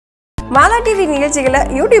மாதா TV நிகழ்ச்சிகளை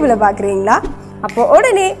யூடியூப்ல பார்க்குறீங்களா? அப்போ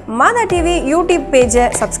உடனே மாதா டிவி யூடியூப் பேஜை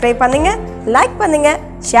சப்ஸ்கிரைப் பண்ணுங்க, லைக் பண்ணுங்க,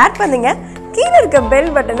 ஷேர் பண்ணுங்க, கீழே இருக்க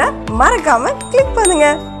பெல் பட்டனை மறக்காம கிளிக் பண்ணுங்க.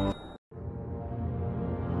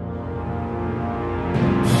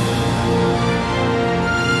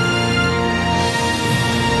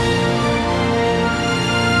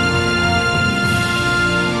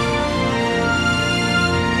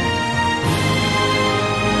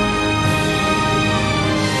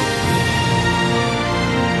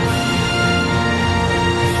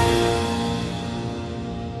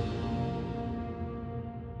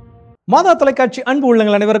 மாதா தொலைக்காட்சி அன்பு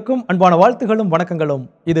உள்ளங்கள் அனைவருக்கும் அன்பான வாழ்த்துகளும் வணக்கங்களும்.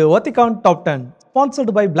 இது Vatican Top 10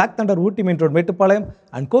 sponsored by Black Thunder Ooty Main Road Mettupalayam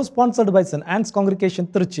and co-sponsored by St. Anne's Congregation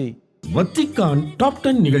Trichy. Vatican Top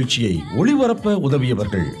 10 நிகழ்ச்சியை ஒளிபரப்ப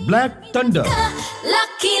உதவியவர்கள் Black Thunder.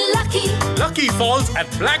 Lucky Falls at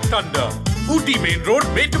Black Thunder, Ooty Main Road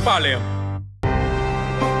Mettupalayam.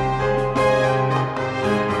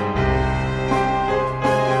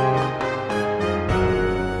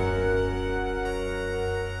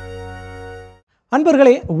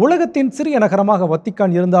 அன்பர்களே, உலகத்தின் சிறிய நகரமாக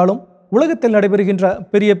வத்திக்கான் இருந்தாலும் உலகத்தில் நடைபெறுகின்ற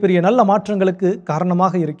பெரிய பெரிய நல்ல மாற்றங்களுக்கு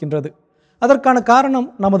காரணமாக இருக்கின்றது. அதற்கான காரணம்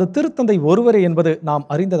நமது திருத்தந்தை ஒருவரே என்பது நாம்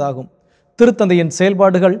அறிந்ததாகும். திருத்தந்தையின்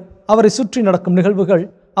செயல்பாடுகள், அவரை சுற்றி நடக்கும் நிகழ்வுகள்,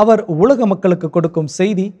 அவர் உலக மக்களுக்கு கொடுக்கும்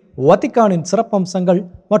செய்தி, வத்திக்கானின் சிறப்பம்சங்கள்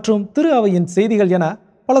மற்றும் திரு அவையின் செய்திகள் என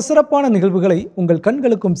பல சிறப்பான நிகழ்வுகளை உங்கள்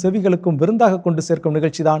கண்களுக்கும் செவிகளுக்கும் விருந்தாக கொண்டு சேர்க்கும்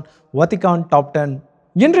நிகழ்ச்சிதான் வத்திக்கான் டாப் 10.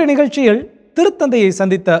 இன்றைய நிகழ்ச்சியில் திருத்தந்தையை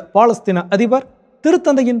சந்தித்த பாலஸ்தீன அதிபர்,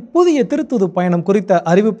 திருத்தந்தையின் புதிய திருத்துது பயணம் குறித்த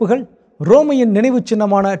அறிவிப்புகள், ரோமையின் நினைவு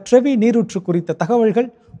சின்னமான ட்ரெவி நீரூற்று குறித்த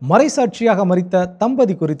தகவல்கள், மறைசாட்சியாக மரித்த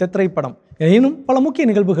தம்பதி குறித்த திரைப்படம், இன்னும் பல முக்கிய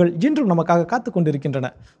நிகழ்வுகள் இன்றும் நமக்காக காத்து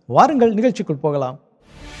கொண்டிருக்கின்றன. வாருங்கள் நிகழ்ச்சிக்குள் போகலாம்.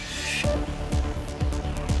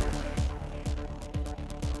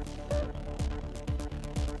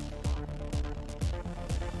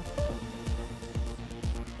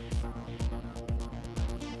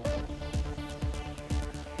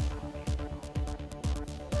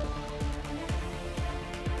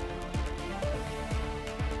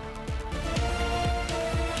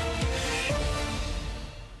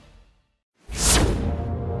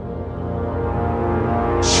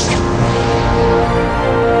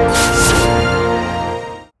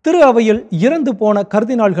 திரு அவையில் இறந்து போன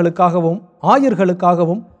கர்தினால்களுக்காகவும்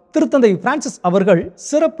ஆயர்களுக்காகவும் திருத்தந்தை பிரான்சிஸ் அவர்கள்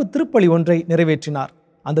சிறப்பு திருப்பலி ஒன்றை நிறைவேற்றினார்.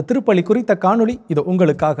 அந்த திருப்பலி குறித்த காணொளி இது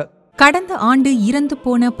உங்களுக்காக. கடந்த ஆண்டு இறந்து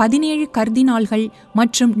போன 17 கர்தினால்கள்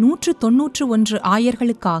மற்றும் 191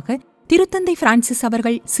 ஆயர்களுக்காக திருத்தந்தை பிரான்சிஸ்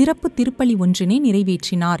அவர்கள் சிறப்பு திருப்பலி ஒன்றினை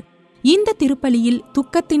நிறைவேற்றினார். இந்த திருப்பலியில்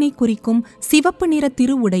துக்கத்தினை குறிக்கும் சிவப்பு நிற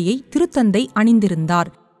திருவுடையை திருத்தந்தை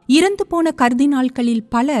அணிந்திருந்தார். இறந்து போன கர்தினால்களில்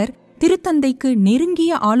பலர் திருத்தந்தைக்கு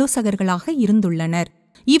நெருங்கிய ஆலோசகர்களாக இருந்துள்ளனர்.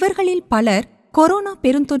 இவர்களில் பலர் கொரோனா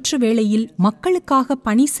பெருந்தொற்று வேளையில் மக்களுக்காக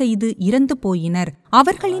பணி செய்து இறந்து போயினர்.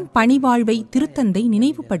 அவர்களின் பணிவாழ்வை திருத்தந்தை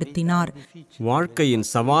நினைவுபடுத்தினார். வாழ்க்கையின்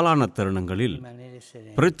சவாலான தருணங்களில்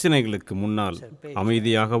பிரச்சனைகளுக்கு முன்னால்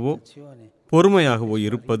அமைதியாகவோ பொறுமையாகவோ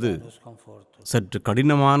இருப்பது சற்று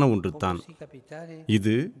கடினமான ஒன்றுதான்.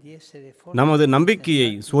 இது நமது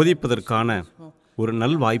நம்பிக்கையை சோதிப்பதற்கான ஒரு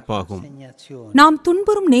நல் வாய்ப்பாகும். நாம்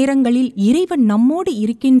துன்புறும் நேரங்களில் இறைவன் நம்மோடு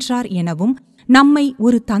இருக்கின்றார் எனவும் நம்மை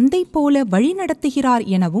ஒரு தந்தை போல வழிநடத்துகிறார்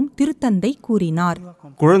எனவும் திருத்தந்தை கூறினார்.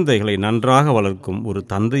 குழந்தைகளை நன்றாக வளர்க்கும் ஒரு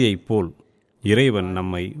தந்தையைப் போல் இறைவன்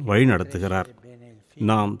நம்மை வழிநடத்துகிறார்.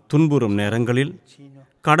 நாம் துன்புறும் நேரங்களில்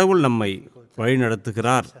கடவுள் நம்மை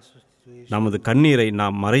வழிநடத்துகிறார். நமது கண்ணீரை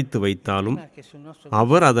நாம் மறைத்து வைத்தாலும்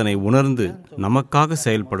அவர் அதனை உணர்ந்து நமக்காக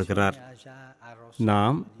செயல்படுகிறார்.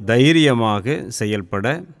 நாம் தைரியமாக செயல்பட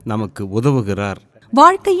நமக்கு உதவுகிறார்.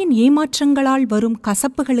 வாழ்க்கையின் ஏமாற்றங்களால் வரும்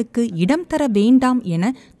கசப்புகளுக்கு இடம் தர வேண்டாம்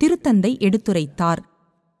என திருத்தந்தை எடுத்துரைத்தார்.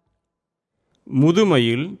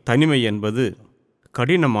 முதுமையில் தனிமை என்பது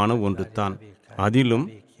கடினமான ஒன்றுதான். அதிலும்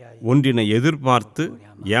ஒன்றினை எதிர்பார்த்து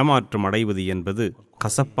ஏமாற்றம் அடைவது என்பது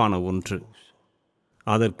கசப்பான ஒன்று.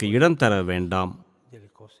 அதற்கு இடம் தர வேண்டாம்.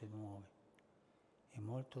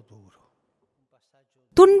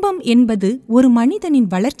 துன்பம் என்பது ஒரு மனிதனின்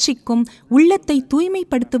வளர்ச்சிக்கும் உள்ளத்தை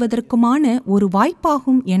தூய்மைப்படுத்துவதற்குமான ஒரு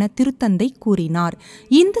வாய்ப்பாகும் என திருத்தந்தை கூறினார்.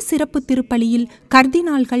 இந்த சிறப்பு திருப்பலியில்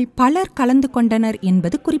கர்தினால்கள் பலர் கலந்து கொண்டனர்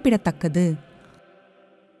என்பது குறிப்பிடத்தக்கது.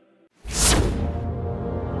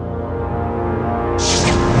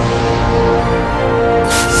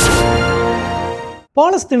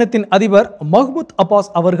 பாலஸ்தீனத்தின் அதிபர் மஹ்மூத்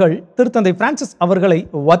அப்பாஸ் அவர்கள் திருத்தந்தை பிரான்சிஸ் அவர்களை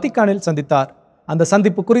வத்திக்கானில் சந்தித்தார். அந்த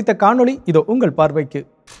சந்திப்பு குறித்த காணொளி இதோ உங்கள் பார்வைக்கு.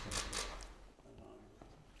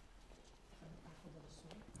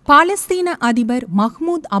 பாலஸ்தீன அதிபர்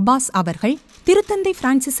மஹ்மூத் அப்பாஸ் அவர்கள் திருத்தந்தை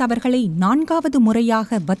பிரான்சிஸ் அவர்களை 4வது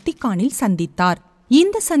முறையாக வத்திக்கானில் சந்தித்தார்.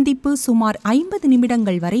 இந்த சந்திப்பு சுமார் 50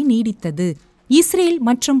 நிமிடங்கள் வரை நீடித்தது. இஸ்ரேல்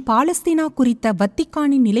மற்றும் பாலஸ்தீனா குறித்த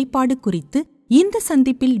வத்திக்கானின் நிலைப்பாடு குறித்து இந்த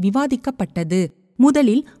சந்திப்பில் விவாதிக்கப்பட்டது.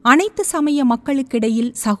 முதலில் அனைத்து சமய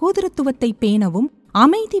மக்களுக்கிடையில் சகோதரத்துவத்தை பேணவும்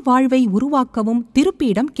அமைதி வாழ்வை உருவாக்கவும்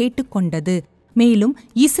திருப்பீடம் கேட்டுக்கொண்டது. மேலும்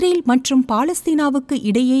இஸ்ரேல் மற்றும் பாலஸ்தீனாவுக்கு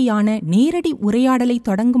இடையேயான நேரடி உரையாடலை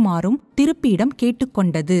தொடங்குமாறும் திருப்பீடம்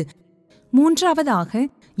கேட்டுக்கொண்டது. மூன்றாவதாக,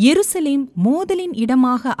 எருசலேம் மோதலின்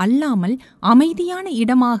இடமாக அல்லாமல் அமைதியான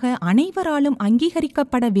இடமாக அனைவராலும்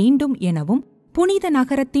அங்கீகரிக்கப்பட வேண்டும் எனவும் புனித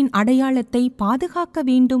நகரத்தின் அடையாளத்தை பாதுகாக்க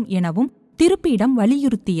வேண்டும் எனவும் திருப்பீடம்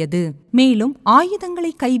வலியுறுத்தியது. மேலும்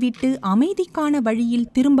ஆயுதங்களை கைவிட்டு அமைதிக்கான வழியில்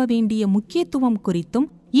திரும்ப வேண்டிய முக்கியத்துவம் குறித்தும்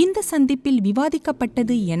இந்த சந்திப்பில்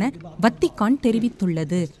விவாதிக்கப்பட்டது என வத்திக்கான்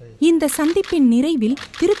தெரிவித்துள்ளது. இந்த சந்திப்பின் நிறைவில்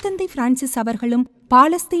திருத்தந்தை பிரான்சிஸ் அவர்களும்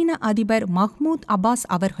பாலஸ்தீன அதிபர் மஹ்மூத் அப்பாஸ்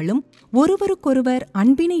அவர்களும் ஒருவருக்கொருவர்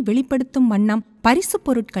அன்பினை வெளிப்படுத்தும் வண்ணம் பரிசுப்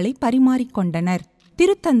பொருட்களை பரிமாறிக்கொண்டனர்.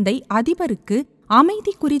 திருத்தந்தை அதிபருக்கு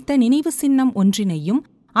அமைதி குறித்த நினைவு சின்னம் ஒன்றினையும்,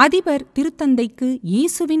 அதிபர் திருத்தந்தைக்கு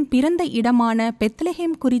இயேசுவின் பிறந்த இடமான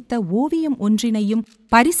பெத்லஹேம் குறித்த ஓவியம் ஒன்றினையும்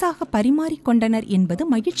பரிசாக பரிமாறிக்கொண்டனர் என்பது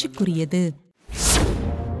மகிழ்ச்சிக்குரியது.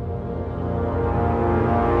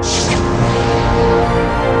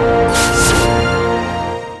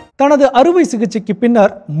 தனது அறுவை சிகிச்சைக்கு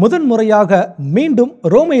பின்னர் முதன்முறையாக மீண்டும்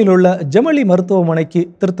ரோமையில் உள்ள ஜெமெல்லி மருத்துவமனைக்கு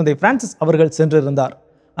திருத்தந்தை பிரான்சிஸ் அவர்கள் சென்றிருந்தார்.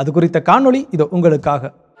 அது குறித்த காணொளி இதோ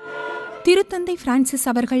உங்களுக்காக. திருத்தந்தை பிரான்சிஸ்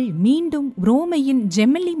அவர்கள் மீண்டும் ரோமையின்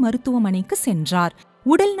ஜெமெல்லி மருத்துவமனைக்கு சென்றார்.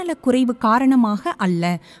 உடல்நலக் குறைவு காரணமாக அல்ல,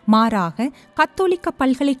 மாறாக கத்தோலிக்க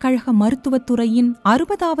பல்கலைக்கழக மருத்துவத்துறையின்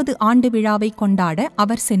 60வது ஆண்டு விழாவை கொண்டாட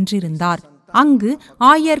அவர் சென்றிருந்தார். அங்கு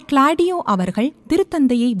ஆயர் கிளாடியோ அவர்கள்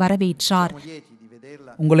திருத்தந்தையை வரவேற்றார்.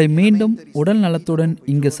 உங்களை மீண்டும் உடல் நலத்துடன்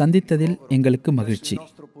இங்கு சந்தித்ததில் எங்களுக்கு மகிழ்ச்சி.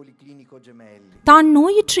 தான்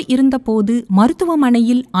நோயுற்று இருந்தபோது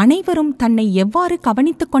மருத்துவமனையில் அனைவரும் தன்னை எவ்வாறு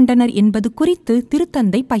கவனித்துக் கொண்டனர் என்பது குறித்து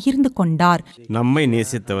திருத்தந்தை பகிர்ந்து கொண்டார். நம்மை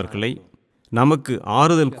நேசித்தவர்களை, நமக்கு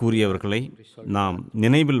ஆறுதல் கூறியவர்களை நாம்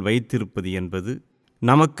நினைவில் வைத்திருப்பது என்பது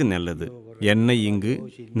நமக்கு நல்லது. என்னை இங்கு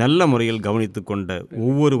நல்ல முறையில் கவனித்துக் கொண்ட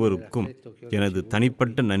ஒவ்வொருவருக்கும் எனது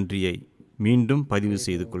தனிப்பட்ட நன்றியை மீண்டும் பதிவு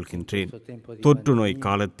செய்து கொள்கின்றேன். தொற்று நோய்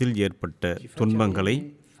காலத்தில் ஏற்பட்ட துன்பங்களை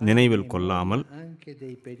நினைவில் கொள்ளாமல்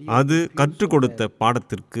அது கற்றுக் கொடுத்த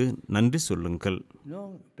பாடத்திற்கு நன்றி சொல்லுங்கள்.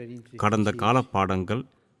 கடந்த கால பாடங்கள்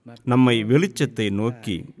நம்மை வெளிச்சத்தை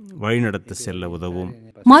நோக்கி வழிநடத்த செல்ல உதவும்.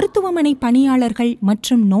 மருத்துவமனை பணியாளர்கள்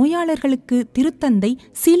மற்றும் நோயாளர்களுக்கு திருத்தந்தை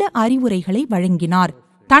சில அறிவுரைகளை வழங்கினார்.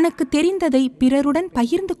 தனக்கு தெரிந்ததை பிறருடன்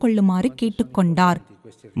பகிர்ந்து கொள்ளுமாறு கேட்டுக்கொண்டார்.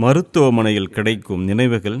 மருத்துவமனையில் கிடைக்கும்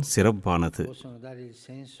நினைவுகள் சிறப்பானது.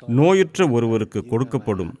 நோயுற்ற ஒருவருக்கு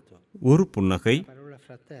கொடுக்கப்படும் ஒரு புன்னகை,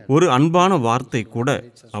 ஒரு அன்பான வார்த்தை கூட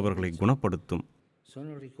அவர்களை குணப்படுத்தும்.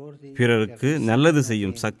 பிறருக்கு நல்லது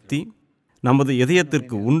செய்யும் சக்தி நமது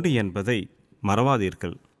இதயத்திற்கு உண்டு என்பதை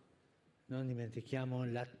மறவாதீர்கள்.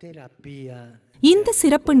 இந்த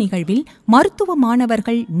சிறப்பு நிகழ்வில் மருத்துவ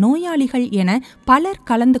மாணவர்கள், நோயாளிகள் என பலர்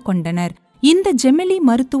கலந்து கொண்டனர். இந்த ஜெமெல்லி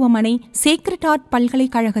மருத்துவமனை சேக்ரட் ஹார்ட்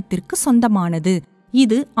பல்கலைக்கழகத்திற்கு சொந்தமானது.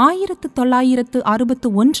 இது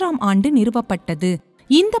 1961ஆம் ஆண்டு நிறுவப்பட்டது.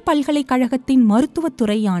 இந்த பல்கலைக்கழகத்தின்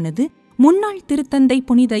மருத்துவத்துறையானது முன்னாள் திருத்தந்தை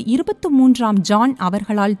புனித 23ஆம் ஜான்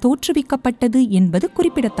அவர்களால் தோற்றுவிக்கப்பட்டது என்பது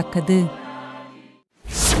குறிப்பிடத்தக்கது.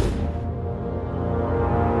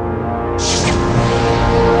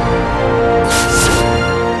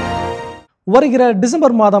 வருகிற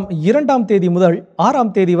டிசம்பர் மாதம் 2ஆம் தேதி முதல்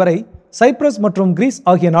 6ஆம் தேதி வரை சைப்ரஸ் மற்றும் கிரீஸ்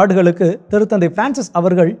ஆகிய நாடுகளுக்கு திருத்தந்தை பிரான்சிஸ்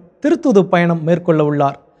அவர்கள் திருத்தூது பயணம் மேற்கொள்ள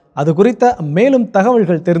உள்ளார். அது குறித்த மேலும்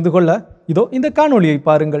தகவல்கள் தெரிந்து கொள்ள இதோ இந்த காணொளியை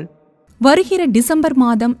பாருங்கள். வருகிற டிசம்பர்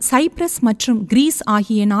மாதம் சைப்ரஸ் மற்றும் கிரீஸ்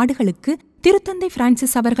ஆகிய நாடுகளுக்கு திருத்தந்தை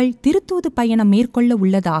பிரான்சிஸ் அவர்கள் திருத்தூது பயணம் மேற்கொள்ள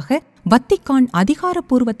உள்ளதாக வத்திக்கான்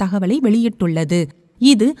அதிகாரப்பூர்வ தகவலை வெளியிட்டுள்ளது.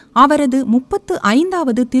 இது அவரது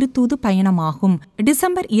 35வது திருத்தூது பயணமாகும்.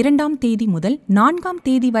 டிசம்பர் 2ஆம் தேதி முதல் 4ஆம்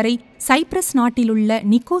தேதி வரை சைப்ரஸ் நாட்டிலுள்ள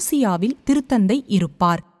நிக்கோசியாவில் திருத்தந்தை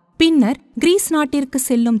இருப்பார். பின்னர் கிரீஸ் நாட்டிற்கு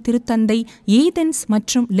செல்லும் திருத்தந்தை ஏதென்ஸ்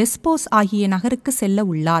மற்றும் லெஸ்போஸ் ஆகிய நகருக்கு செல்ல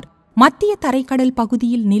உள்ளார். மத்திய தரைக்கடல்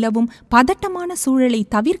பகுதியில் நிலவும் பதட்டமான சூழலை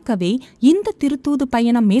தவிர்க்கவே இந்த திருத்தூது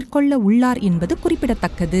பயணம் மேற்கொள்ள உள்ளார் என்பது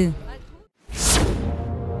குறிப்பிடத்தக்கது.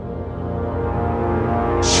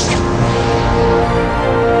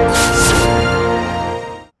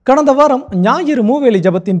 கடந்த வாரம் ஞாயிறு மூவேலி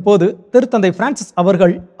ஜபத்தின் போது திருத்தந்தை பிரான்சிஸ்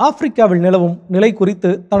அவர்கள் ஆப்பிரிக்காவில் நிலவும் நிலை குறித்து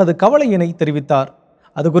தனது கவலையினை தெரிவித்தார்.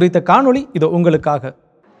 அது குறித்த காணொளி இதோ உங்களுக்காக.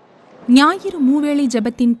 ஞாயிறு மூவேளை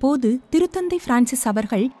ஜபத்தின் போது திருத்தந்தை பிரான்சிஸ்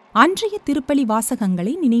அவர்கள் அன்றைய திருப்பலி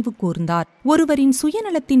வாசகங்களை நினைவு கூர்ந்தார். ஒருவரின்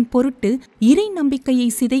சுயநலத்தின் பொருட்டு இறை நம்பிக்கையை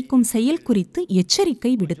சிதைக்கும் செயல் குறித்து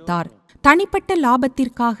எச்சரிக்கை விடுத்தார். தனிப்பட்ட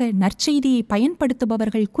லாபத்திற்காக நற்செய்தியை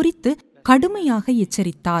பயன்படுத்துபவர்கள் குறித்து கடுமையாக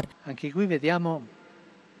எச்சரித்தார். Anche qui vediamo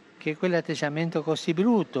che quell'atteggiamento così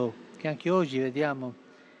brutto che anche oggi vediamo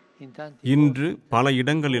in tanti இன்று பல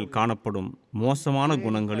இடங்களில் காணப்படும் மோசமான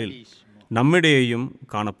குணங்களில் நம்மிடையேயும்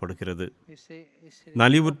காணப்படுகிறது.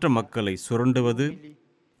 நலிவுற்ற மக்களை சுரண்டுவது,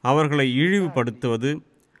 அவர்களை இழிவுபடுத்துவது,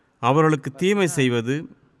 அவர்களுக்கு தீமை செய்வது,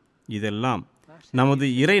 இதெல்லாம் நமது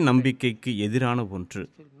இறை நம்பிக்கைக்கு எதிரான ஒன்று.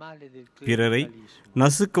 பிறரை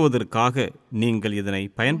நசுக்குவதற்காக நீங்கள் இதனை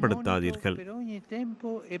பயன்படுத்தாதீர்கள்.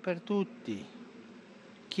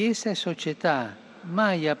 Chiesa e società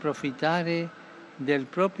mai approfittare del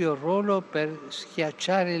proprio ruolo per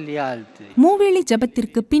schiacciare gli altri. மூவேளை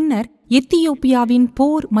ஜெபத்திற்கு பின்னர் எத்தியோப்பியாவின்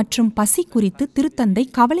போர் மற்றும் பசி குறித்து திருத்தந்தை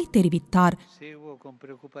கவலை தெரிவித்தார்.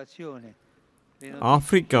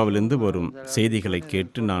 ஆப்பிரிக்காவிலிருந்து வரும் செய்திகளை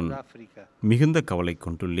கேட்டு நான் மிகுந்த கவலை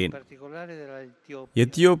கொண்டுள்ளேன்.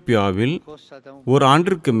 எத்தியோப்பியாவில் ஒரு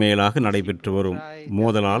ஆண்டிற்கு மேலாக நடைபெற்று வரும்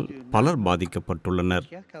மோதலால் பலர் பாதிக்கப்பட்டுள்ளனர்.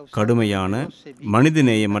 கடுமையான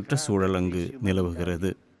மனிதநேயமற்ற சூழல் அங்கு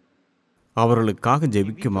நிலவுகிறது. அவர்களுக்காக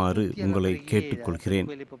ஜெபிக்குமாறு உங்களை கேட்டுக்கொள்கிறேன்.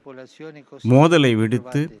 மோதலை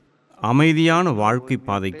விடுத்து அமைதியான வாழ்க்கை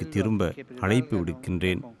பாதைக்கு திரும்ப அழைப்பு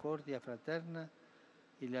விடுக்கின்றேன்.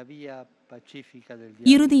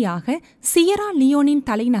 இறுதியாக சியரா லியோனின்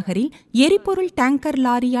தலைநகரில் எரிபொருள் டேங்கர்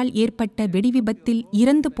லாரியால் ஏற்பட்ட வெடிவிபத்தில்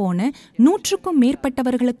இறந்து போன 100க்கும்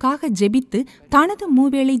மேற்பட்டவர்களுக்காக ஜெபித்து தனது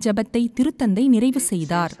மூவேளை ஜெபத்தை திருத்தந்தை நிறைவு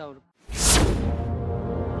செய்தார்.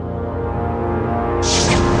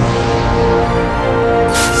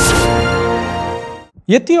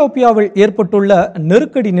 எத்தியோப்பியாவில் ஏற்பட்டுள்ள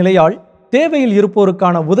நெருக்கடி நிலையால் தேவையில்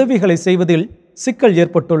இருப்போருக்கான உதவிகளை செய்வதில் சிக்கல்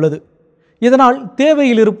ஏற்பட்டுள்ளது. இதனால்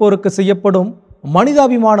தேவையில் இருப்போருக்கு செய்யப்படும்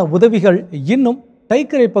மனிதாபிமான உதவிகள் இன்னும்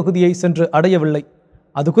டைக்ரே பகுதியை சென்று அடையவில்லை.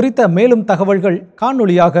 அது குறித்த மேலும் தகவல்கள்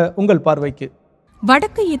காணொளியாக உங்கள் பார்வைக்கு.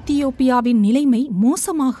 வடக்கு எத்தியோப்பியாவின் நிலைமை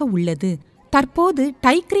மோசமாக உள்ளது. தற்போது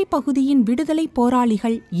டைக்ரே பகுதியின் விடுதலை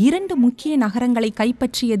போராளிகள் 2 முக்கிய நகரங்களை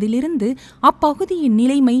கைப்பற்றியதிலிருந்து அப்பகுதியின்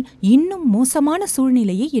நிலைமை இன்னும் மோசமான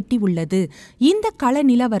சூழ்நிலையை எட்டியுள்ளது. இந்த கள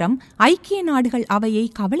நிலவரம் ஐக்கிய நாடுகள் அவையை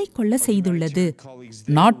கவலை கொள்ள செய்துள்ளது.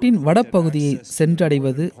 நாட்டின் வடபகுதியை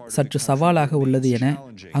சென்றடைவது சற்று சவாலாக உள்ளது என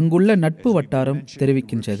அங்குள்ள நட்பு வட்டாரம்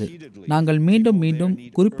தெரிவிக்கின்றது. நாங்கள் மீண்டும் மீண்டும்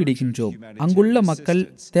குறிப்பிடுகின்றோம், அங்குள்ள மக்கள்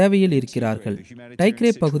தேவையில் இருக்கிறார்கள்.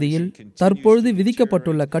 டைக்ரே பகுதியில் தற்பொழுது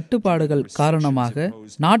விதிக்கப்பட்டுள்ள கட்டுப்பாடுகள் காரணமாக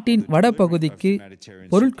நாட்டின் வடபகுதிக்கு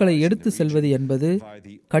பொருட்களை எடுத்து செல்வது என்பது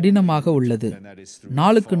கடினமாக உள்ளது.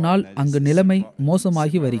 நாளுக்கு நாள் அங்கு நிலைமை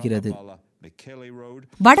மோசமாகி வருகிறது.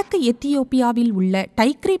 வடக்கு எத்தியோப்பியாவில் உள்ள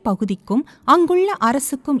டைக்ரே பகுதிக்கும் அங்குள்ள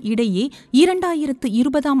அரசுக்கும் இடையே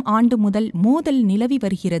 2020ஆம் ஆண்டு முதல் மோதல் நிலவி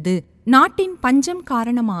வருகிறது. நாட்டின் பஞ்சம்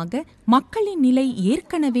காரணமாக மக்களின் நிலை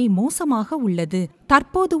ஏற்கனவே மோசமாக உள்ளது.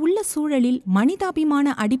 தற்போது உள்ள சூழலில்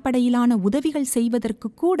மனிதாபிமான அடிப்படையிலான உதவிகள் செய்வதற்கு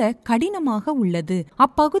கூட கடினமாக உள்ளது.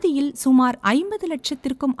 அப்பகுதியில் சுமார் 50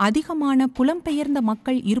 லட்சத்திற்கும் அதிகமான புலம்பெயர்ந்த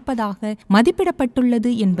மக்கள் இருப்பதாக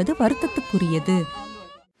மதிப்பிடப்பட்டுள்ளது என்பது வருத்தத்துக்குரியது.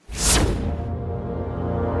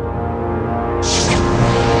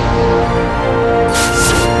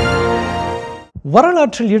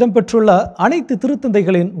 வரலாற்றில் இடம்பெற்றுள்ள அனைத்து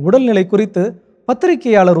திருத்தந்தைகளின் உடல்நிலை குறித்து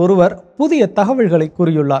பத்திரிகையாளர் ஒருவர் புதிய தகவல்களை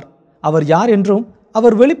கூறியுள்ளார். அவர் யார் என்றும்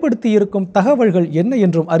அவர் வெளிப்படுத்தியிருக்கும் தகவல்கள் என்ன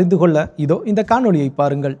என்றும் அறிந்து கொள்ள இதோ இந்த காணொளியை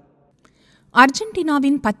பாருங்கள்.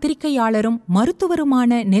 அர்ஜென்டினாவின் பத்திரிகையாளரும்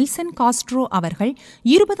மருத்துவருமான நெல்சன் காஸ்ட்ரோ அவர்கள்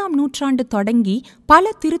 20ஆம் நூற்றாண்டு தொடங்கி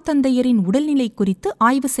பல திருத்தந்தையரின் உடல்நிலை குறித்து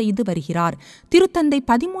ஆய்வு செய்து வருகிறார். திருத்தந்தை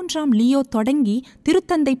 13ஆம் லியோ தொடங்கி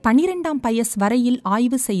திருத்தந்தை 12ஆம் பயஸ் வரையில்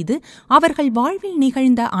ஆய்வு செய்து அவர்கள் வாழ்வில்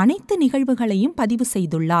நிகழ்ந்த அனைத்து நிகழ்வுகளையும் பதிவு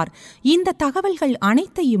செய்துள்ளார். இந்த தகவல்கள்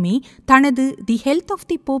அனைத்தையுமே தனது the health of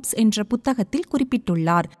the Pope's என்ற புத்தகத்தில்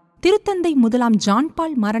குறிப்பிட்டுள்ளார். திருத்தந்தை முதலாம் ஜான்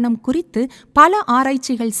பால் மரணம் குறித்து பல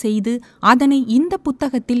ஆராய்ச்சிகள் செய்து அதனை இந்த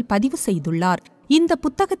புத்தகத்தில் பதிவு செய்துள்ளார். இந்த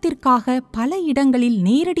புத்தகத்திற்காக பல இடங்களில்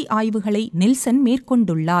நேரடி ஆய்வுகளை நெல்சன்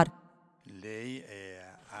மேற்கொண்டுள்ளார்.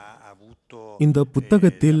 இந்த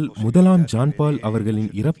புத்தகத்தில் முதலாம் ஜான் பால்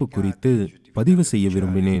அவர்களின் இறப்பு குறித்து பதிவு செய்ய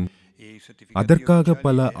விரும்பினேன். அதற்காக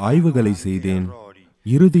பல ஆய்வுகளை செய்தேன்.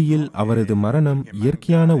 இறுதியில் அவரது மரணம்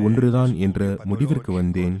இயற்கையான ஒன்றுதான் என்ற முடிவிற்கு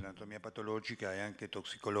வந்தேன்.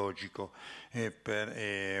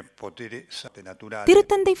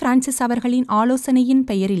 திருத்தந்தை பிரான்சிஸ் அவர்களின் ஆலோசனையின்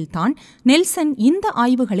பெயரில்தான் நெல்சன் இந்த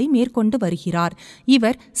ஆய்வுகளை மேற்கொண்டு வருகிறார்.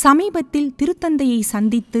 இவர் சமீபத்தில் திருத்தந்தையை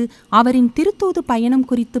சந்தித்து அவரின் திருத்தூது பயணம்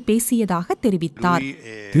குறித்து பேசியதாக தெரிவித்தார்.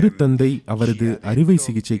 திருத்தந்தை அவரது அறுவை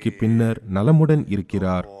சிகிச்சைக்கு பின்னர் நலமுடன்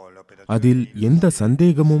இருக்கிறார், அதில் எந்த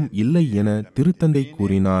சந்தேகமும் இல்லை என திருத்தந்தை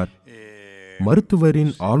கூறினார்.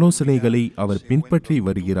 மருத்துவரின் ஆலோசனைகளை அவர் பின்பற்றி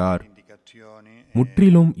வருகிறார்.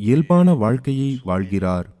 முற்றிலும் இயல்பான வாழ்க்கையை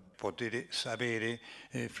வாழ்கிறார். Poter sapere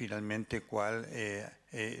finalmente qual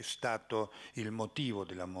è stato il motivo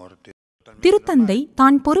della morte. திருத்தந்தை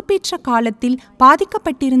தான் பொறுப்பேற்ற காலத்தில்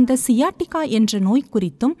பாதிக்கப்பட்டிருந்த சியாட்டிகா என்ற நோய்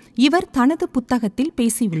குறித்தும் இவர் தனது புத்தகத்தில்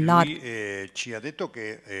பேசியுள்ளார்.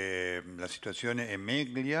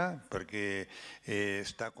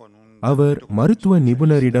 அவர் மருத்துவ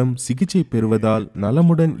நிபுணரிடம் சிகிச்சை பெறுவதால்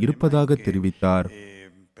நலமுடன் இருப்பதாக தெரிவித்தார்.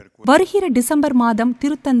 வருகிற டிசம்பர் மாதம்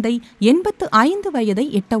திருத்தந்தை 85 வயதை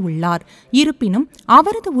எட்ட உள்ளார். இருப்பினும்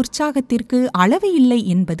அவரது உற்சாகத்திற்கு அளவு இல்லை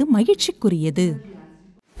என்பது மகிழ்ச்சிக்குரியது.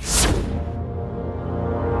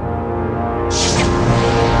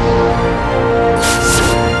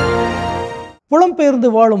 புலம்பெயர்ந்து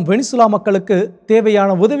வாழும் வெனிசுலா மக்களுக்கு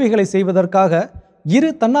தேவையான உதவிகளை செய்வதற்காக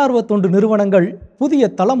 2 தன்னார்வ தொண்டு நிறுவனங்கள் புதிய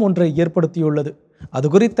தளம் ஒன்றை ஏற்படுத்தியுள்ளது. அது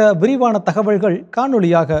குறித்த விரிவான தகவல்கள்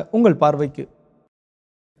காணொளியாக உங்கள் பார்வைக்கு.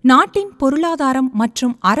 நாட்டின் பொருளாதாரம்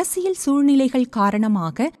மற்றும் அரசியல் சூழ்நிலைகள்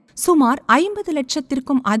காரணமாக சுமார் 50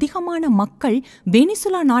 லட்சத்திற்கும் அதிகமான மக்கள்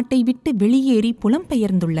வெனிசுலா நாட்டை விட்டு வெளியேறி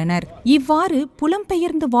புலம்பெயர்ந்துள்ளனர். இவ்வாறு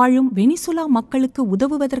புலம்பெயர்ந்து வாழும் வெனிசுலா மக்களுக்கு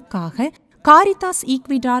உதவுவதற்காக காரிதாஸ்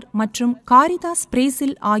ஈக்விடார் மற்றும் காரிதாஸ்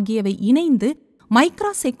பிரேசில் ஆகியவை இணைந்து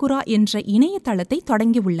மைக்ரா செக்குரா என்ற இணையதளத்தை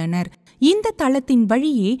தொடங்கியுள்ளனர். இந்த தளத்தின்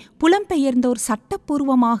வழியே புலம்பெயர்ந்தோர்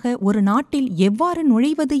சட்டப்பூர்வமாக ஒரு நாட்டில் எவ்வாறு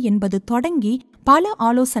நுழைவது என்பது தொடங்கி பல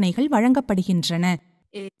ஆலோசனைகள் வழங்கப்படுகின்றன.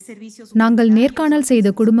 நாங்கள் நேர்காணல் செய்த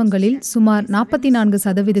குடும்பங்களில் சுமார்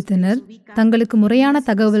 44% தங்களுக்கு முறையான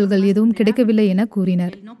தகவல்கள் எதுவும் கிடைக்கவில்லை என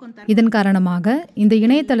கூறினர். இதன் காரணமாக இந்த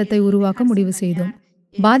இணையதளத்தை உருவாக்க முடிவு செய்தோம்.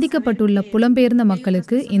 பாதிக்கப்பட்டுள்ள புலம்பெயர்ந்த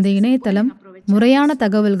மக்களுக்கு இந்த இணையதளம் முறையான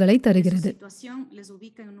தகவல்களை தருகிறது.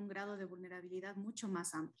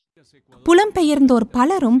 புலம்பெயர்ந்தோர்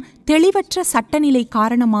பலரும் தெளிவற்ற சட்டநிலை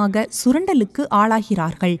காரணமாக சுரண்டலுக்கு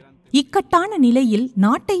ஆளாகிறார்கள். இக்கட்டான நிலையில்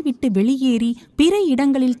நாட்டை விட்டு வெளியேறி பிற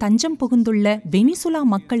இடங்களில் தஞ்சம் புகுந்துள்ள வெனிசுலா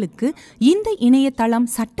மக்களுக்கு இந்த இணையதளம்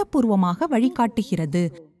சட்டப்பூர்வமாக வழிகாட்டுகிறது.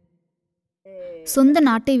 சொந்த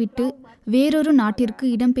நாட்டை விட்டு வேறொரு நாட்டிற்கு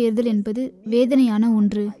இடம்பெயர்தல் என்பது வேதனையான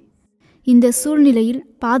ஒன்று. இந்த சூழ்நிலையில்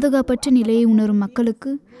பாதுகாப்பற்ற நிலையை உணரும்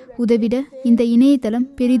மக்களுக்கு உதவிட இந்த இணையதளம்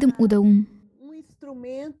பெரிதும் உதவும்.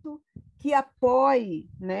 Que apoie,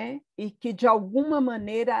 né, e que de alguma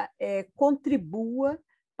maneira contribua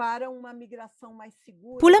para uma migração mais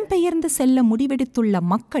segura. புலம்பெயர்ந்து செல்ல முடிவெடுத்துள்ள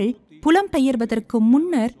மக்கள் புலம்பெயர்வதற்கு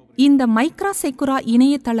முன்னர் இந்த மைக்ரா செக்குரா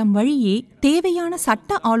இணையதளம் வழியே தேவையான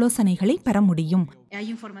சட்ட ஆலோசனைகளை பெற முடியும்.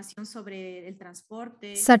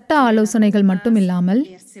 சட்ட ஆலோசனைகள் மட்டுமில்லாமல்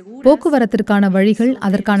போக்குவரத்திற்கான வழிகள்,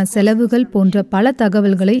 அதற்கான செலவுகள் போன்ற பல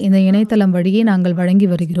தகவல்களை இந்த இணையதளம் வழியே நாங்கள் வழங்கி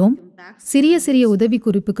வருகிறோம். சிறிய சிறிய உதவி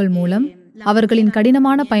குறிப்புகள் மூலம் அவர்களின்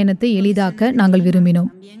கடினமான பயணத்தை எளிதாக்க நாங்கள்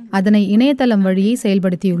விரும்பினோம். அதனை இணையதளம் வழியே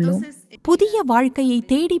செயல்படுத்தியுள்ளோம். புதிய வாழ்க்கையை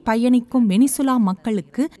தேடி பயணிக்கும் வெனிசுலா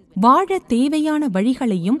மக்களுக்கு வாழ தேவையான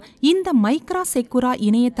வழிகளையும் இந்த மைக்ரா செக்குரா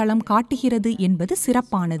இணையதளம் காட்டுகிறது என்பது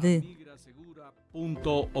சிறப்பானது.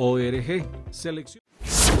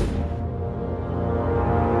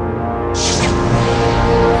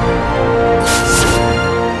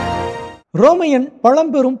 ரோமையன்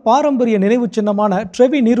பழம்பெரும் பாரம்பரிய நினைவு சின்னமான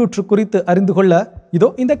ட்ரெவி நீரூற்று குறித்து அறிந்து கொள்ள இதோ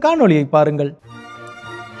இந்த காணொளியை பாருங்கள்.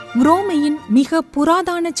 ரோமையின் மிக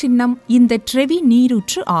புராதான சின்னம் இந்த ட்ரெவி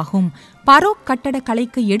நீரூற்று ஆகும். பரோக்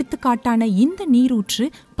கட்டடக்கலைக்கு எடுத்துக்காட்டான இந்த நீரூற்று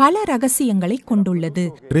பல ரகசியங்களை கொண்டுள்ளது.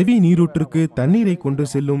 ட்ரெவி நீரூற்றுக்கு தண்ணீரை கொண்டு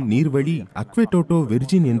செல்லும் நீர்வழி அக்வெடோட்டோ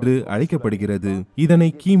வெர்ஜின் என்று அழைக்கப்படுகிறது. இதனை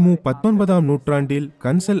கிமு 19ஆம் நூற்றாண்டில்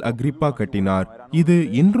கன்சல் அக்ரிப்பா கட்டினார். இது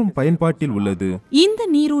இன்றும் பயன்பாட்டில் உள்ளது. இந்த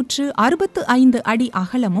நீரூற்று 65 அடி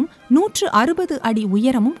அகலமும் 160 அடி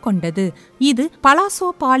உயரமும் கொண்டது. இது பலாசோ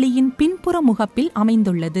பாலியின் பின்புற முகப்பில்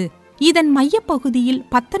அமைந்துள்ளது. இதன் மையப்பகுதியில்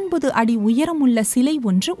 19 அடி உயரமுள்ள சிலை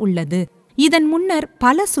ஒன்று உள்ளது. இதன் முன்னர்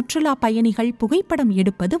பல சுற்றுலா பயணிகள் புகைப்படம்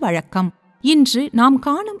எடுப்பது வழக்கம். இன்று நாம்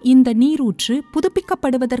காணும் இந்த நீரூற்று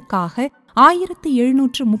புதுப்பிக்கப்படுவதற்காக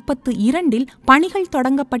 1732 பணிகள்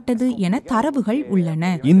தொடங்கப்பட்டது என தரவுகள்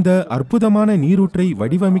உள்ளன. இந்த அற்புதமான நீரூற்றை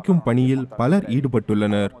வடிவமைக்கும் பணியில் பலர்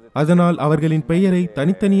ஈடுபட்டுள்ளனர். அதனால் அவர்களின் பெயரை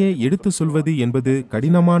தனித்தனியே எடுத்து சொல்வது என்பது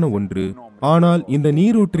கடினமான ஒன்று. ஆனால் இந்த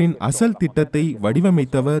நீரூற்றின் அசல் திட்டத்தை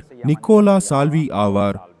வடிவமைத்தவர் நிக்கோலா சால்வி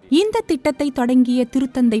ஆவார். இந்த திட்டத்தை தொடங்கிய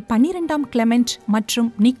திருத்தந்தை 12ஆம் கிளெமெண்ட் மற்றும்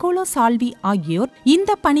நிக்கோலோ சால்வி ஆகியோர்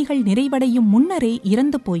இந்த பணிகள் நிறைவடையும் முன்னரே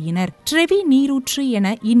இறந்து போயினர். ட்ரெவி நீரூற்று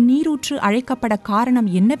என இந்நீரூற்று அழைக்கப்பட காரணம்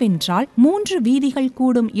என்னவென்றால் 3 வீதிகள்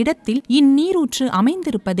கூடும் இடத்தில் இந்நீரூற்று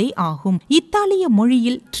அமைந்திருப்பதே ஆகும். இத்தாலிய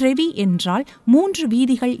மொழியில் ட்ரெவி என்றால் 3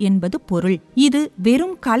 வீதிகள் என்பது பொருள். இது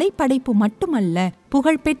வெறும் கலைப்படைப்பு மட்டுமல்ல,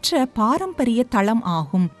 புகழ்பெற்ற பாரம்பரிய தளம்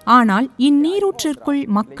ஆகும். ஆனால் இந்நீரூற்றிற்குள்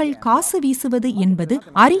மக்கள் காசு வீசுவது என்பது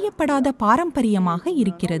அறியப்படாத பாரம்பரியமாக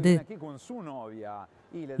இருக்கிறது.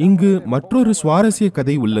 இங்கு மற்றொரு சுவாரஸ்ய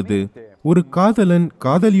கதை உள்ளது. ஒரு காதலன்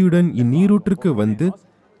காதலியுடன் இந்நீரூற்றுக்கு வந்து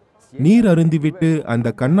நீர் அருந்திவிட்டு அந்த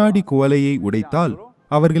கண்ணாடி குவளையை உடைத்தால்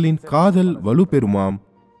அவர்களின் காதல் வலுப்பெறுமாம்.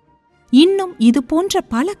 இன்னும் இது போன்ற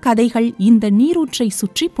பல கதைகள் இந்த நீரூற்றை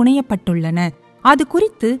சுற்றி புனையப்பட்டுள்ளன. அது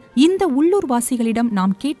குறித்து இந்த உள்ளூர்வாசிகளிடம்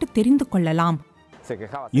நாம் கேட்டு தெரிந்து கொள்ளலாம்.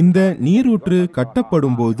 இந்த நீரூற்று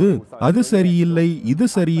கட்டப்படும் போது அது சரியில்லை, இது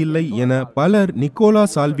சரியில்லை என பலர் நிக்கோலா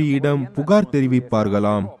சால்வியிடம் புகார்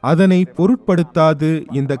தெரிவிப்பார்களாம். அதனை பொருட்படுத்தாது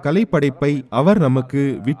இந்த கலைப்படைப்பை அவர் நமக்கு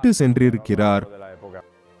விட்டு சென்றிருக்கிறார்.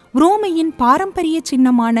 ரோமையின் பாரம்பரிய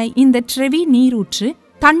சின்னமான இந்த ட்ரெவி நீரூற்று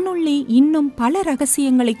தன்னுள்ளே இன்னும் பல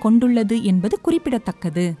ரகசியங்களை கொண்டுள்ளது என்பது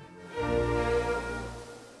குறிப்பிடத்தக்கது.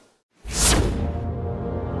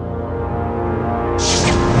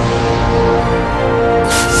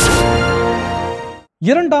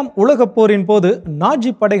 இரண்டாம் உலகப் போரின் போது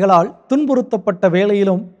நாஜி படைகளால் துன்புறுத்தப்பட்ட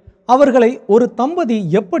வேளையிலும் அவர்களை ஒரு தம்பதி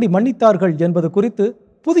எப்படி மன்னித்தார்கள் என்பது குறித்து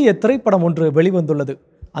புதிய திரைப்படம் ஒன்று வெளிவந்துள்ளது.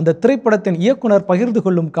 அந்த திரைப்படத்தின் இயக்குனர் பகிர்ந்து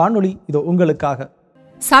கொள்ளும் காணொளி இதோ உங்களுக்காக.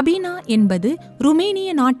 சபீனா என்பது ருமேனிய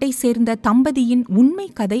நாட்டை சேர்ந்த தம்பதியின் உண்மை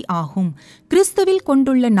கதை ஆகும். கிறிஸ்துவில்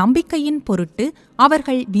கொண்டுள்ள நம்பிக்கையின் பொருட்டு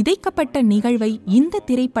அவர்கள் விதைக்கப்பட்ட நிகழ்வை இந்த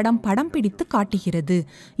திரைப்படம் படம் பிடித்து காட்டுகிறது.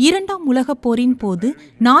 இரண்டாம் உலகப் போரின் போது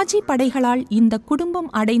நாஜி படைகளால் இந்த குடும்பம்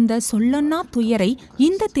அடைந்த சொல்லொன்னா துயரை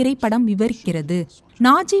இந்த திரைப்படம் விவரிக்கிறது.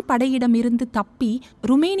 நாஜி படையிடமிருந்து தப்பி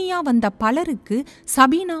ருமேனியா வந்த பலருக்கு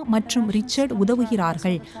சபீனா மற்றும் ரிச்சர்ட்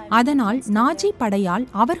உதவுகிறார்கள். அதனால் நாஜி படையால்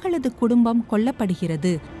அவர்களது குடும்பம்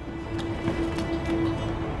கொல்லப்படுகிறது.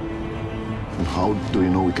 How do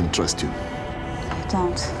you know we can trust you? I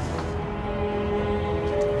don't.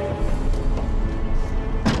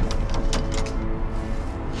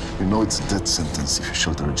 You know it's a death sentence if you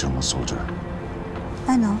shelter a German soldier.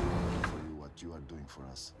 I know. What you are doing for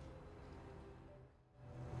us.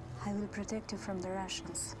 I will protect you from the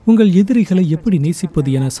Russians. உங்கள் எதிரிகளை எப்படி நேசிப்பது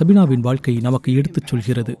என சபீனாவின் வாழ்க்கை நமக்கு எடுத்துச்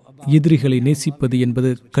சொல்கிறது. எதிரிகளை நேசிப்பது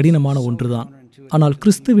என்பது கடினமான ஒன்றுதான். ஆனால்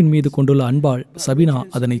கிறிஸ்துவின் மீது கொண்டுள்ள அன்பால் சபீனா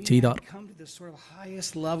அதனை செய்தார்.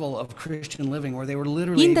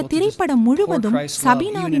 இந்த திரைப்படம் முழுவதும்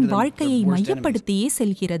சபீனாவின் வாழ்க்கையை மையப்படுத்தியே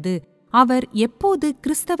செல்கிறது. அவர் எப்போது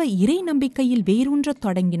கிறிஸ்தவ இறை நம்பிக்கையில் வேரூன்றத்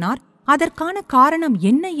தொடங்கினார், அதற்கான காரணம்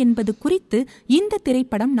என்ன என்பது குறித்து இந்த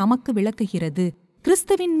திரைப்படம் நமக்கு விளக்குகிறது.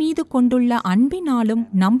 கிறிஸ்துவின் மீது கொண்டுள்ள அன்பினாலும்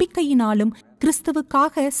நம்பிக்கையினாலும்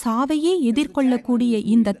கிறிஸ்துவுக்காக சாவையே எதிர்கொள்ளக்கூடிய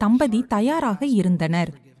இந்த தம்பதி தயாராக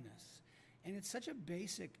இருந்தனர்.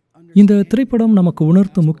 இந்த திரைப்படம் நமக்கு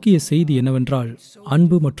உணர்த்தும் முக்கிய செய்தி என்னவென்றால்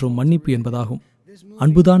அன்பு மற்றும் மன்னிப்பு என்பதாகும்.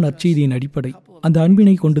 அன்புதான் நற்செய்தியின் அடிப்படை. அந்த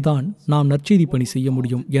அன்பினை கொண்டுதான் நாம் நற்செய்தி பணி செய்ய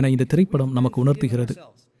முடியும் என இந்த திரைப்படம் நமக்கு உணர்த்துகிறது.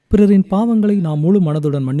 பிறரின் பாவங்களை நாம் முழு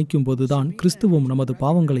மனதுடன் மன்னிக்கும் போதுதான் கிறிஸ்துவும் நமது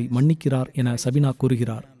பாவங்களை மன்னிக்கிறார் என சபீனா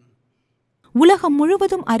கூறுகிறார். உலகம்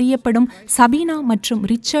முழுவதும் அறியப்படும் சபீனா மற்றும்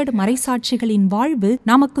ரிச்சர்ட் மறைசாட்சிகளின் வாழ்வு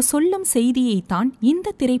நமக்கு சொல்லும் செய்தியைத்தான்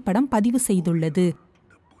இந்த திரைப்படம் பதிவு செய்துள்ளது.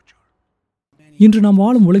 இன்று நாம்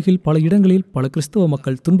வாழும் உலகில் பல இடங்களில் பல கிறிஸ்தவ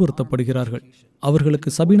மக்கள் துன்புறுத்தப்படுகிறார்கள். அவர்களுக்கு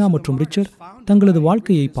சபீனா மற்றும் ரிச்சர்ட் தங்களது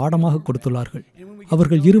வாழ்க்கையை பாடமாக கொடுத்துள்ளார்கள்.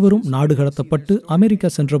 அவர்கள் இருவரும் நாடு கடத்தப்பட்டு அமெரிக்கா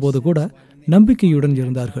சென்றபோது கூட நம்பிக்கையுடன்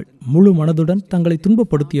இருந்தார்கள். முழு மனதுடன் தங்களை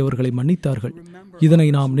துன்பப்படுத்தியவர்களை மன்னித்தார்கள். இதனை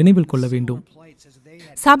நாம் நினைவில் கொள்ள வேண்டும்.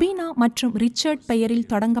 சபீனா மற்றும் ரிச்சர்ட் பெயரில்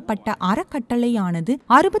தொடங்கப்பட்ட அறக்கட்டளையானது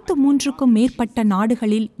 63க்கும் மேற்பட்ட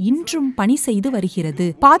நாடுகளில் இன்றும் பணி செய்து வருகிறது.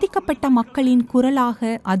 பாதிக்கப்பட்ட மக்களின்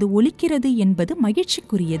குரலாக அது ஒலிக்கிறது என்பது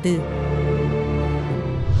மகிழ்ச்சிக்குரியது.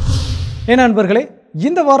 நண்பர்களே,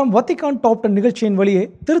 இந்த வாரம் வத்திக்கான் டாப் 10 நிகழ்ச்சியின் வழியே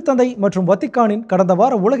திருத்தந்தை மற்றும் வத்திக்கானின் கடந்த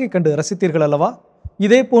வார உலகை கண்டு ரசித்தீர்கள் அல்லவா?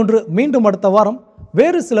 இதே போன்று மீண்டும் அடுத்த வாரம்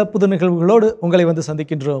வேறு சில புது நிகழ்வுகளோடு உங்களை வந்து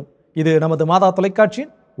சந்திக்கின்றோம். இது நமது மாதா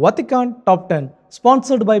தொலைக்காட்சியின் Vatican top 10,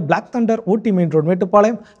 sponsored by Black Thunder Ooty main road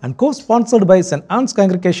Mettupalayam and co-sponsored by St. Anne's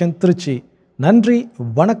Congregation Trichy. நன்றி,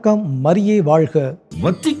 வணக்கம், மரியே வாழ்க.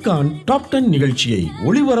 வத்திக்கான் டாப் 10 நிகழ்ச்சியை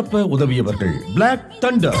ஒளிபரப்ப உதவியவர்கள் Black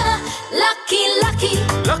Thunder.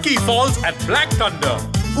 Lucky Falls at Black Thunder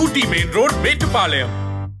Ooty main road Mettupalayam.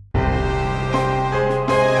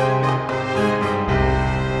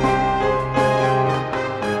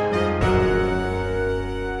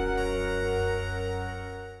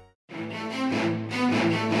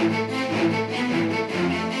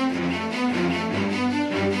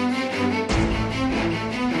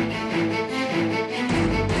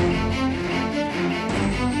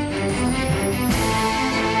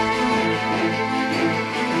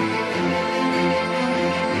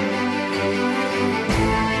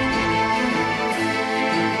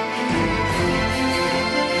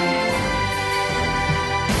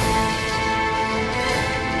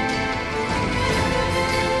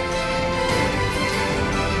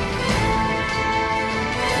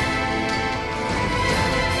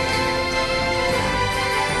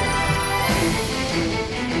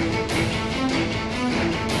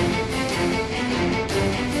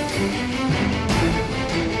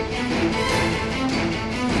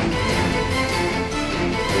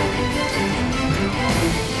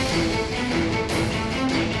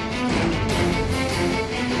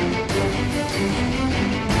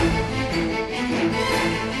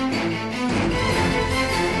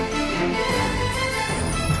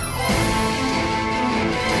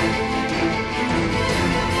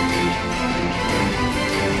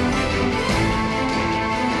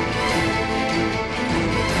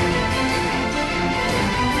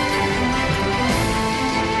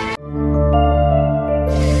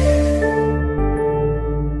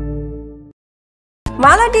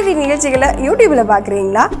 Mata TV நிகழ்ச்சிகளை யூடியூப்ல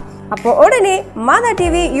பார்க்குறீங்களா? அப்போ உடனே மாதா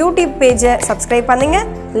டிவி யூடியூப் பேஜை சப்ஸ்கிரைப் பண்ணுங்க,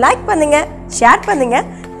 லைக் பண்ணுங்க, ஷேர் பண்ணுங்க,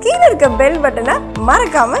 கீழே இருக்க பெல் பட்டனை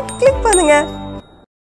மறக்காம கிளிக் பண்ணுங்க.